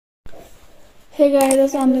Hey guys,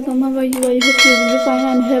 assalamualaikum. How are you? I hope you will be fine.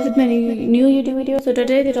 I'm here with my new YouTube video. So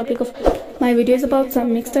today the topic of my video is about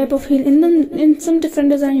some mixed type of heel in some different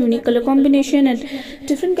design, unique color combination and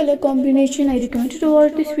different color combination. I recommend you to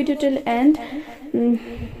watch this video till end.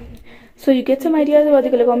 So you get some ideas about the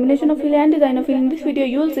color combination of heel and design of heel. In this video,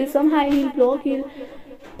 you'll see some high heel, block heel,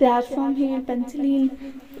 platform heel, pencil heel,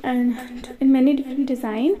 and in many different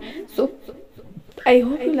design. So I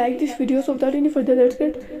hope you like this video. So without any further, let's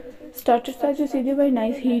get started. So as you see, they're very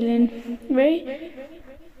nice heel and very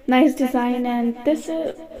nice design, and this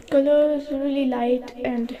color is really light,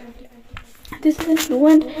 and this is in blue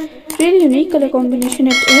and really unique color combination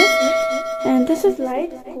it is. And this is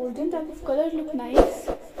light golden type of color, look nice.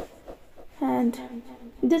 And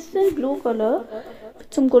this is in blue color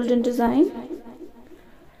with some golden design.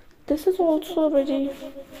 This is also very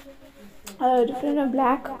different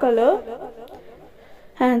black color.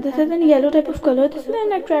 And this is in yellow type of color. This is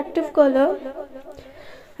an attractive color,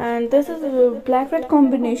 and this is a black red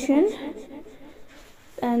combination,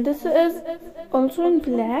 and this is also in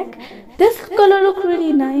black. This color look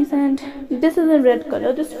really nice, and this is a red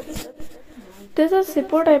color. This is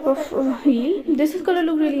zipper type of heel. This is color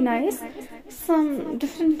look really nice, some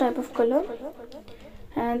different type of color,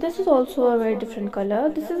 and this is also a very different color.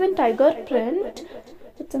 This is in tiger print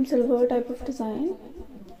with some silver type of design.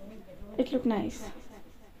 It look nice.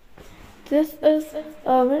 This is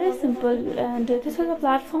very simple, and this is a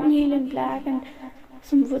platform heel in black and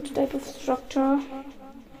some wood type of structure,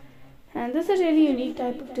 and this is a really unique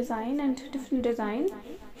type of design and different design.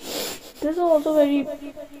 This is also very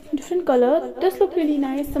different color. This look really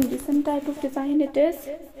nice, some decent type of design it is.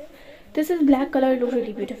 This is black color. It look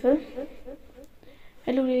really beautiful.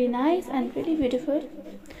 It look really nice and really beautiful.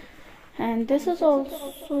 And this is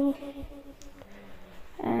also,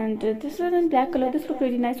 and this is in black color. This look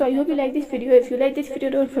really nice. So I hope you like this video. If you like this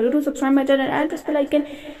video, don't forget to subscribe my channel and press the like icon.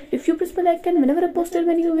 If you press the like icon, whenever I post a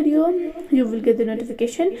new video, you will get the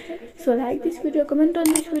notification. So like this video, comment on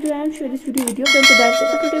this video, and share this video with your friends. So that's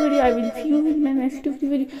it for today's video. I will see you in my next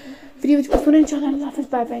video which goes on, inshallah.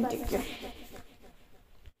 Bye bye and take care.